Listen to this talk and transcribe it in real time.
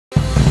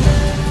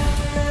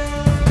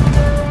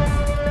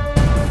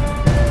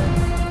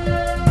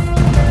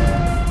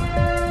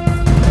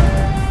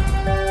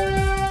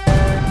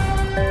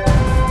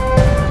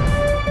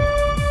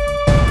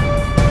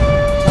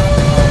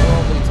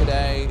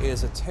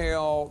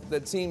tale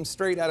that seems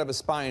straight out of a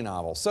spy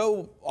novel.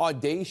 So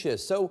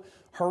audacious, so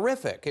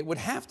horrific. It would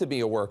have to be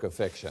a work of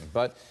fiction,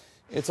 but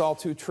it's all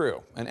too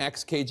true. An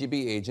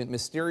ex-KGB agent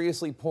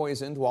mysteriously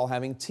poisoned while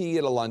having tea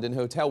at a London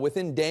hotel.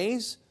 Within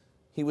days,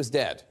 he was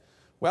dead.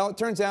 Well, it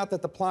turns out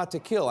that the plot to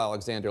kill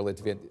Alexander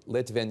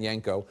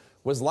Litvinenko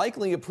was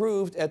likely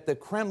approved at the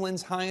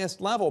Kremlin's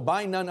highest level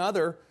by none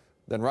other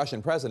than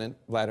Russian President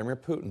Vladimir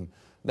Putin.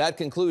 That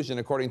conclusion,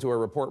 according to a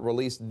report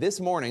released this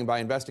morning by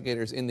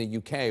investigators in the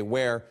UK,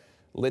 where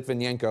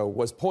Litvinenko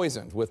was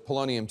poisoned with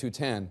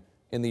polonium-210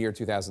 in the year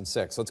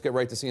 2006. Let's get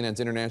right to CNN's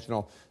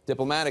international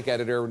diplomatic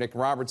editor, Nick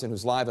Robertson,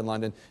 who's live in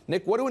London.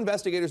 Nick, what do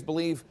investigators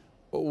believe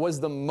was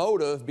the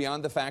motive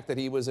beyond the fact that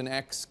he was an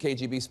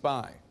ex-KGB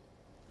spy?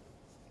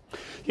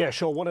 Yeah,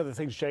 sure. One of the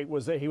things, Jake,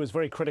 was that he was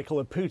very critical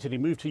of Putin. He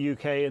moved to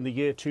UK in the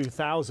year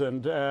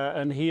 2000,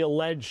 and he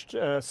alleged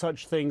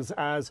such things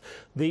as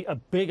the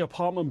big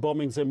apartment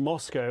bombings in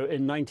Moscow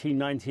in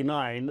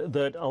 1999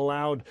 that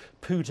allowed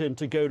Putin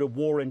to go to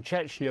war in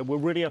Chechnya were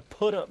really a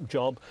put-up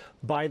job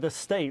by the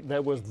state.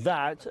 There was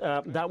that.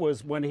 That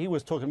was, when he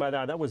was talking about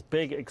that, that was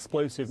big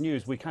explosive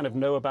news. We kind of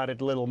know about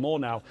it a little more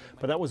now,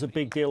 but that was a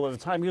big deal at the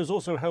time. He was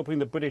also helping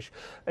the British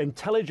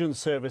intelligence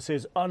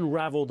services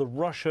unravel the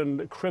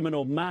Russian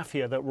criminal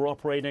mafia that were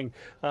operating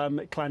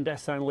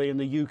clandestinely in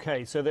the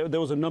UK. So there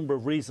was a number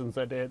of reasons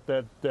that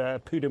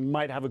Putin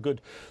might have a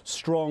good,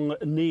 strong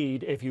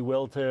need, if you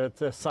will,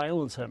 to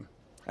silence him.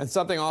 And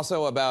something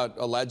also about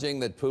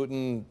alleging that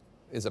Putin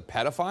is a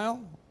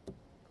pedophile?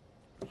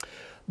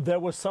 There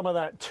was some of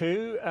that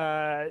too.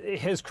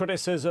 His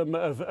criticism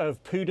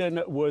of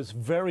Putin was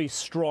very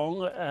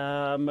strong,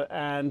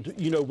 and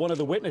you know, one of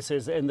the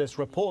witnesses in this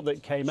report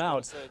that came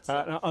out,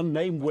 an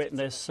unnamed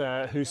witness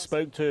who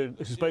spoke to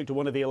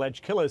one of the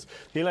alleged killers.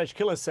 The alleged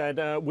killer said,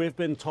 "We've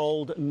been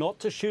told not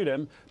to shoot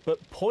him, but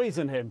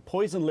poison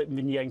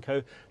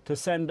Litvinenko, to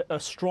send a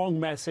strong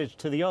message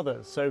to the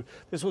others." So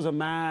this was a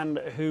man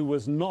who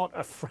was not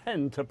a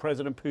friend to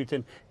President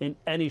Putin in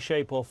any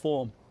shape or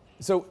form.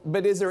 So,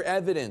 but is there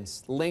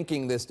evidence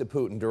linking this to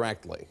Putin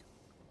directly?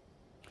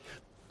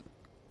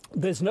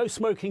 There's no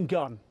smoking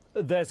gun.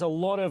 There's a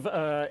lot of,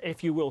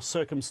 if you will,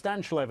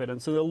 circumstantial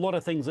evidence. There are a lot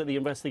of things that the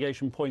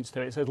investigation points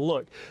to. It says,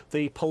 look,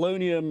 the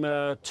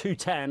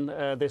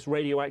polonium-210, this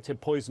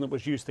radioactive poison that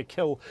was used to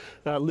kill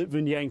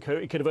Litvinenko,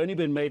 it could have only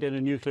been made in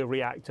a nuclear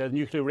reactor.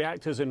 Nuclear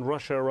reactors in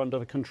Russia are under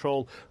the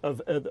control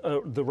of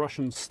the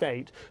Russian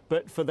state.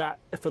 But for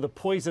the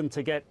poison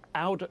to get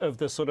out of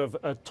the sort of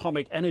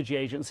atomic energy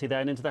agency there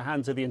and into the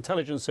hands of the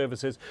intelligence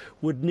services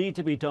would need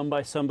to be done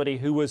by somebody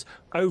who was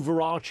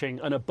overarching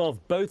and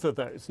above both of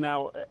those.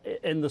 Now,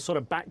 in the sort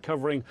of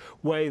back-covering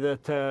way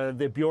that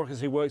the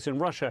bureaucracy works in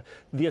Russia,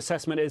 the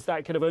assessment is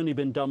that could have only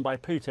been done by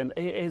Putin.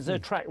 It is a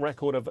track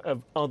record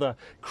of other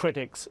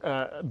critics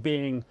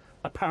being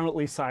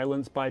apparently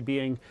silenced by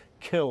being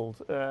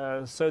killed.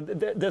 So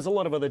there's a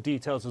lot of other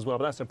details as well,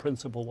 but that's a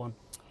principal one.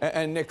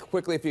 And Nick,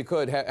 quickly, if you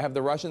could, have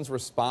the Russians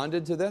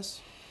responded to this?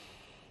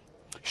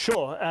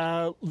 Sure.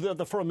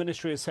 The Foreign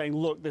Ministry is saying,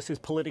 look, this is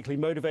politically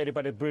motivated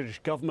by the British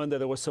government, that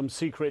there were some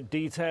secret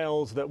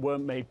details that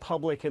weren't made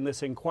public in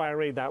this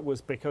inquiry. That was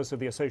because of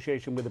the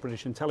association with the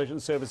British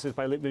intelligence services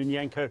by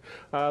Litvinenko.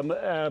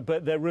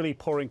 But they're really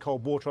pouring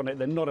cold water on it.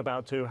 They're not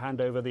about to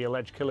hand over the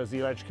alleged killers. The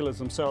alleged killers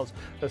themselves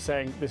are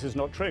saying this is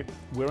not true.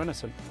 We're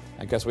innocent.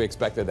 I guess we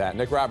expected that.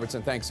 Nick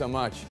Robertson, thanks so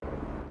much.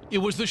 It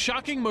was the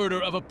shocking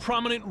murder of a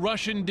prominent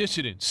Russian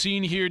dissident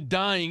seen here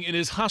dying in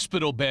his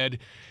hospital bed,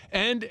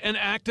 and an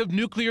act of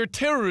nuclear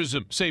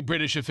terrorism, say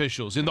British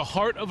officials, in the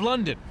heart of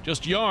London,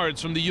 just yards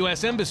from the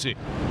U.S. Embassy.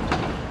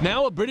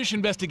 Now a British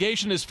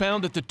investigation has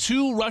found that the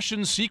two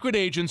Russian secret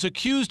agents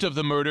accused of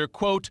the murder,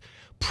 quote,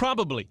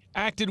 probably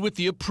acted with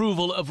the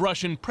approval of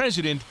Russian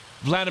President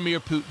Vladimir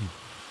Putin.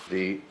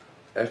 The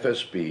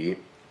FSB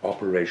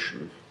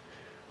operation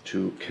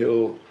to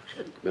kill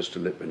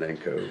Mr.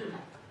 Litvinenko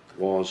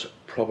was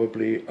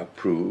probably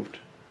approved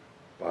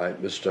by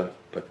Mr.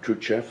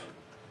 Patrushev,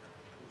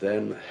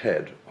 then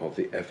head of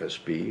the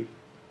FSB,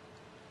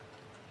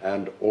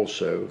 and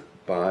also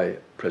by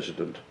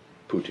President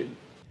Putin.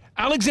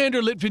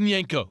 Alexander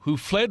Litvinenko, who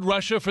fled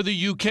Russia for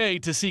the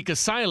UK to seek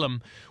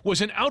asylum,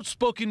 was an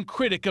outspoken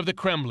critic of the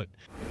Kremlin,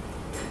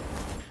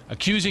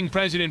 accusing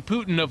President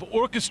Putin of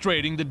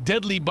orchestrating the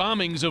deadly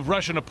bombings of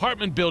Russian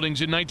apartment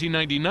buildings in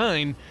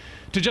 1999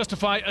 to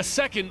justify a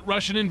second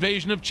Russian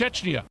invasion of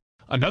Chechnya.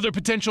 Another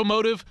potential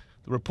motive,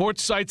 the report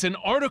cites an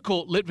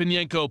article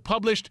Litvinenko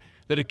published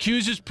that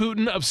accuses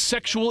Putin of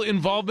sexual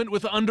involvement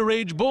with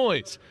underage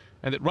boys,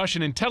 and that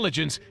Russian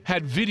intelligence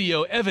had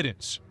video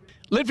evidence.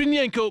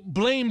 Litvinenko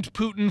blamed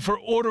Putin for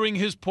ordering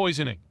his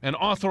poisoning and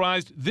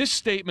authorized this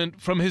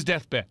statement from his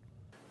deathbed.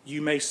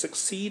 You may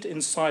succeed in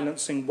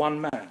silencing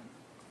one man,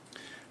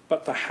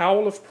 but the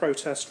howl of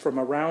protest from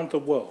around the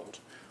world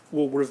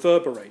will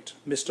reverberate,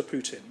 Mr.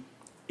 Putin,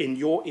 in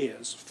your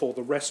ears for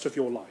the rest of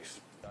your life.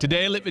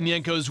 Today,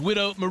 Litvinenko's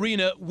widow,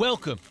 Marina,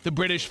 welcomed the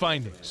British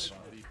findings.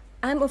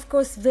 I'm, of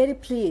course, very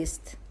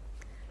pleased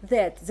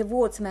that the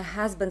words my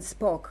husband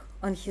spoke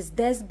on his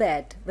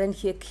deathbed when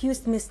he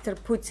accused Mr.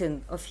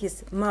 Putin of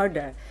his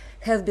murder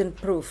have been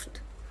proved.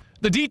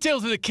 The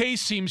details of the case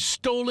seem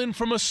stolen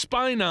from a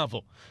spy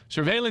novel.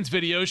 Surveillance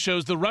video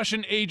shows the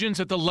Russian agents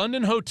at the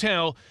London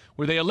hotel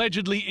where they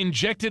allegedly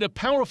injected a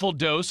powerful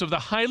dose of the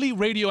highly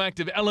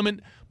radioactive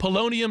element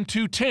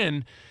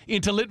polonium-210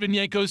 into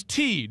Litvinenko's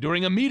tea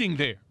during a meeting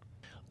there.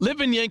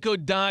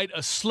 Litvinenko died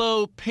a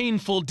slow,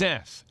 painful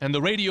death, and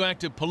the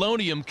radioactive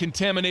polonium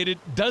contaminated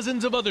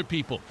dozens of other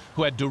people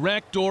who had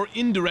direct or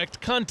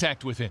indirect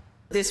contact with him.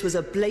 This was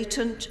a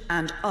blatant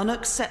and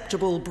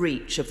unacceptable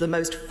breach of the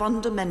most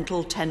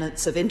fundamental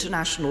tenets of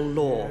international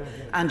law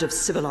and of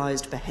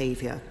civilized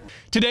behavior.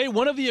 Today,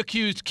 one of the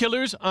accused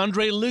killers,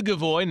 Andrei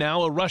Lugovoy,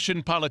 now a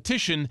Russian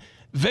politician,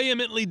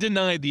 vehemently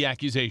denied the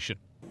accusation.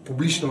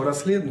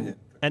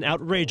 An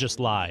outrageous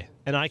lie,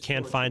 and I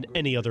can't find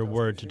any other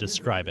word to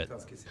describe it.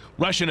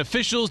 Russian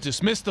officials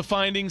dismissed the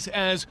findings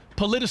as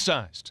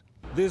politicized.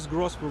 This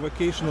gross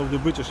provocation of the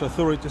British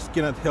authorities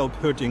cannot help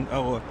hurting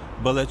our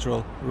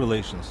bilateral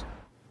relations.